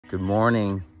Good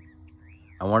morning.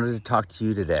 I wanted to talk to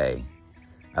you today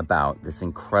about this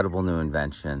incredible new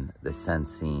invention, the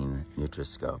Senseen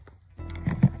Nutriscope.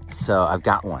 So I've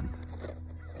got one,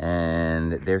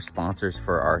 and they're sponsors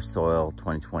for Our Soil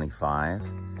 2025.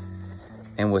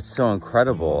 And what's so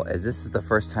incredible is this is the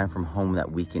first time from home that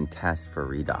we can test for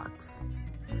REDOX.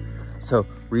 So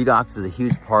REDOX is a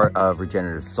huge part of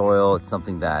regenerative soil. It's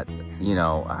something that, you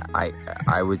know,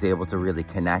 I was able to really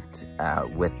connect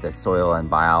with the soil and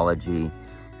biology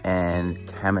and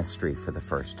chemistry for the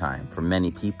first time for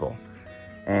many people.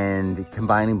 And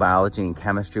combining biology and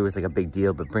chemistry was like a big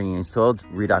deal, but bringing in soil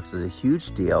REDOX was a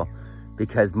huge deal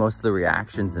because most of the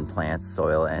reactions in plants,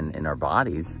 soil, and in our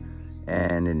bodies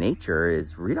and in nature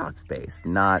is REDOX based,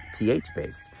 not pH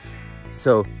based.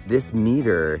 So this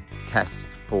meter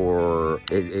tests for,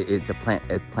 it's a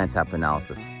plant sap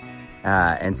analysis.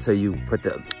 And so you put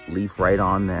the leaf right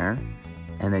on there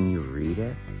and then you read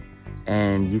it.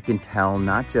 And you can tell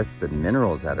not just the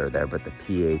minerals that are there, but the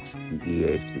pH, the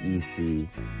EH, the EC,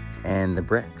 and the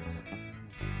BRIX.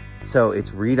 So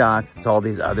it's REDOX, it's all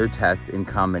these other tests in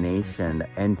combination,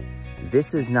 and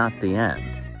this is not the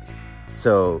end.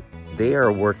 So they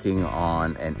are working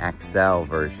on an XL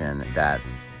version that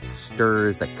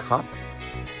stirs a cup,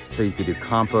 so you could do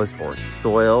compost or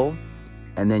soil,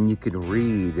 and then you could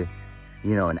read,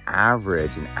 you know, an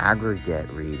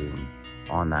aggregate reading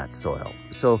on that soil.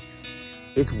 So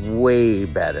it's way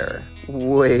better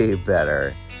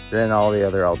than all the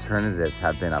other alternatives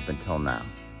have been up until now.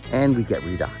 And we get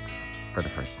REDOX for the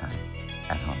first time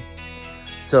at home.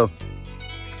 So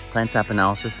plant sap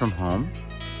analysis from home,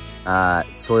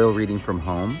 soil reading from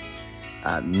home,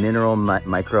 mineral,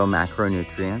 micro,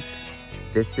 macronutrients.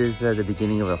 This is the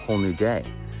beginning of a whole new day.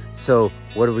 So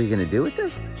what are we gonna do with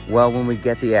this? Well, when we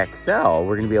get the XL,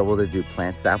 we're gonna be able to do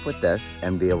plant sap with this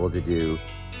and be able to do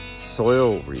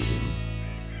soil reading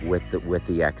with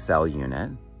the XL unit.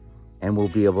 And we'll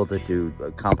be able to do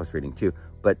compost reading too.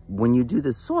 But when you do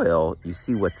the soil, you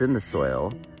see what's in the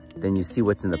soil, then you see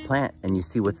what's in the plant, and you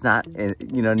see what's not,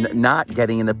 you know, not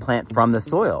getting in the plant from the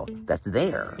soil that's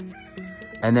there.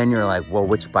 And then you're like, well,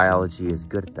 which biology is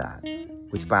good at that?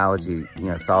 Which biology, you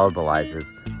know,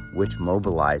 solubilizes, which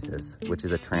mobilizes, which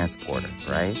is a transporter,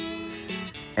 right?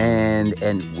 And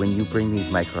when you bring these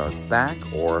microbes back,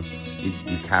 or you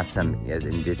catch them as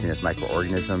indigenous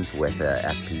microorganisms with a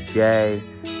FPJ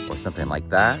or something like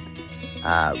that,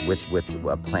 with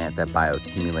a plant that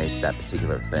bioaccumulates that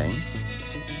particular thing,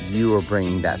 you are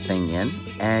bringing that thing in,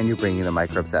 and you're bringing the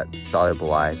microbes that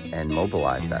solubilize and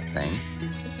mobilize that thing.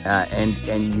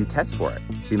 And you test for it.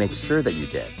 So you make sure that you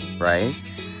did, right?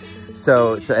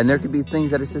 So and there could be things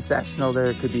that are secessional,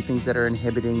 there could be things that are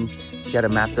inhibiting. You got to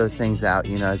map those things out,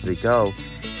 you know, as we go.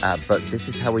 But this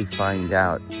is how we find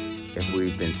out if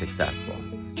we've been successful.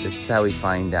 This is how we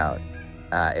find out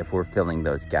if we're filling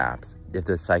those gaps, if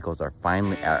those cycles are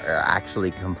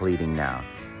actually completing now.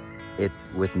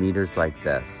 It's with meters like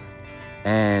this.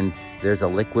 And there's a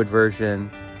liquid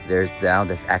version. There's now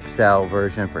this XL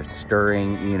version for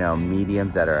stirring, you know,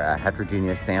 mediums that are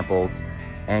heterogeneous samples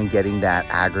and getting that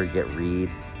aggregate read.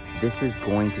 This is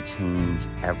going to change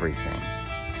everything.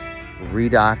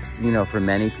 REDOX, you know, for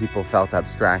many people felt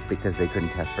abstract because they couldn't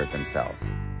test for it themselves.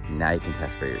 Now you can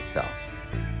test for yourself.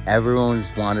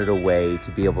 Everyone's wanted a way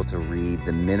to be able to read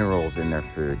the minerals in their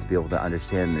food, to be able to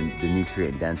understand the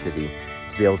nutrient density,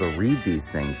 to be able to read these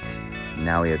things.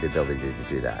 Now we have the ability to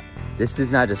do that. This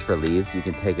is not just for leaves. You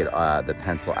can take it, the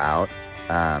pencil out.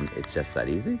 It's just that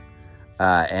easy.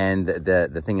 And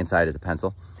the thing inside is a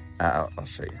pencil. I'll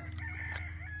show you.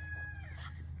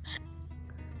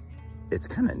 It's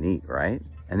kind of neat, right?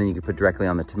 And then you can put directly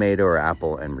on the tomato or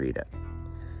apple and read it.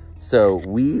 So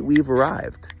we've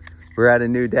arrived. We're at a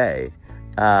new day,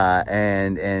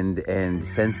 and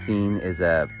Senseen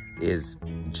is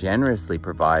generously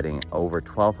providing over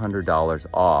 $1,200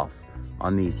 off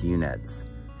on these units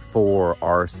for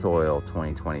Our Soil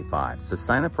 2025. So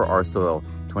sign up for Our Soil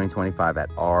 2025 at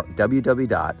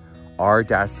www.r-soil.com,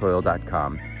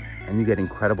 and you get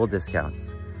incredible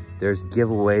discounts. There's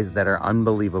giveaways that are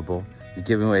unbelievable. We're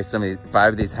giving away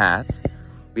 5 of these hats.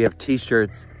 We have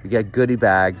t-shirts, we get goodie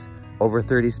bags, over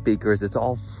 30 speakers. It's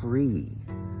all free.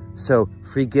 So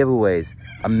free giveaways,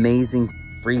 amazing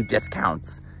free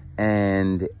discounts,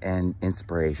 and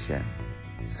inspiration,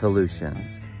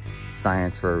 solutions,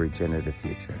 science for a regenerative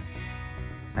future.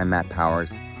 I'm Matt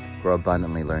Powers. Grow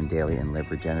abundantly, learn daily, and live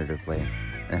regeneratively.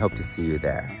 And I hope to see you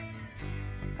there.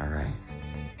 All right.